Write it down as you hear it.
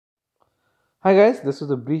Hi guys, this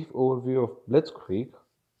is a brief overview of Blitzkrieg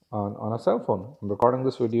on a cell phone. I'm recording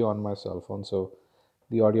this video on my cell phone, so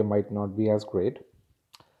the audio might not be as great.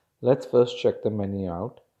 Let's first check the menu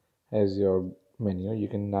out. As your menu, you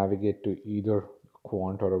can navigate to either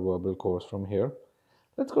quant or a verbal course from here.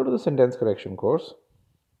 Let's go to the sentence correction course.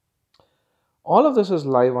 All of this is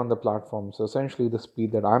live on the platform, so essentially the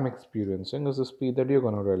speed that I'm experiencing is the speed that you're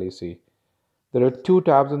going to really see. There are two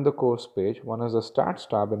tabs in the course page. One is the stats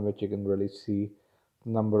tab, in which you can really see the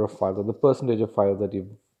number of files or the percentage of files that you've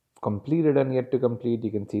completed and yet to complete.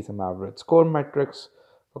 You can see some average score metrics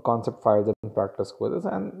for concept files and practice quizzes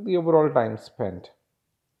and the overall time spent.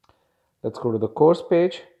 Let's go to the course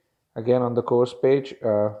page. Again, on the course page,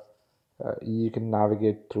 you can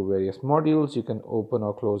navigate through various modules. You can open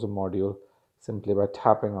or close a module simply by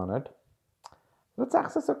tapping on it. Let's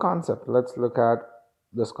access a concept. Let's look at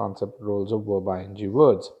this concept, roles of verb ing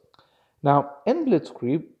words. Now, in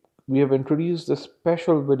Blitzkrieg, we have introduced a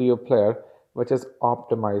special video player which is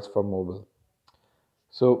optimized for mobile.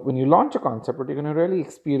 So when you launch a concept, what you're going to really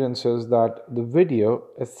experience is that the video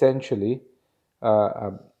essentially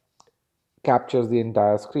captures the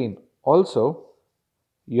entire screen. Also,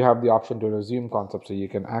 you have the option to resume concept, so you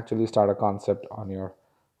can actually start a concept on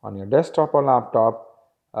your desktop or laptop,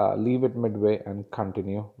 leave it midway, and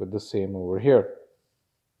continue with the same over here.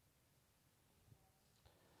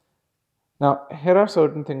 Now, here are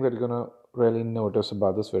certain things that you're going to really notice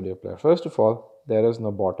about this video player. First of all, there is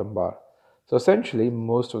no bottom bar. So essentially,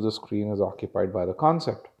 most of the screen is occupied by the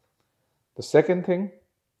concept. The second thing,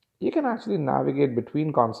 you can actually navigate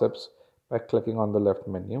between concepts by clicking on the left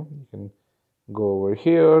menu. You can go over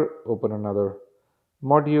here, open another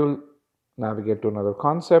module, navigate to another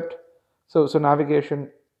concept. So navigation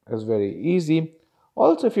is very easy.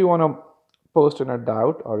 Also, if you want to post in a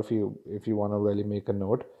doubt, or if you want to really make a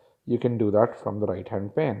note, you can do that from the right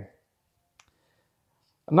hand pane.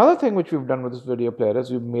 Another thing which we've done with this video player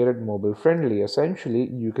is we've made it mobile friendly. Essentially,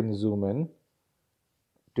 you can zoom in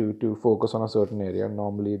to focus on a certain area.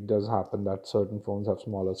 Normally it does happen that certain phones have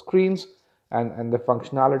smaller screens, and the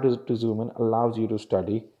functionality to zoom in allows you to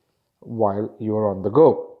study while you're on the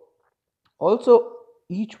go. Also,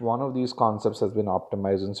 each one of these concepts has been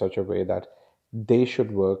optimized in such a way that they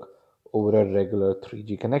should work over a regular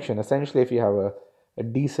 3G connection. Essentially, if you have a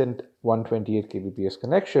decent 128 kbps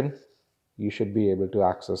connection, you should be able to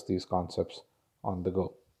access these concepts on the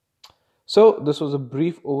go. So this was a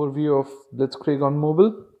brief overview of Blitzkrieg on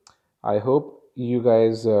mobile. I hope you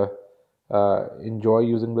guys enjoy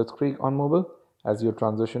using Blitzkrieg on mobile. As you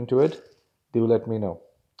transition to it, do let me know.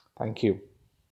 Thank you.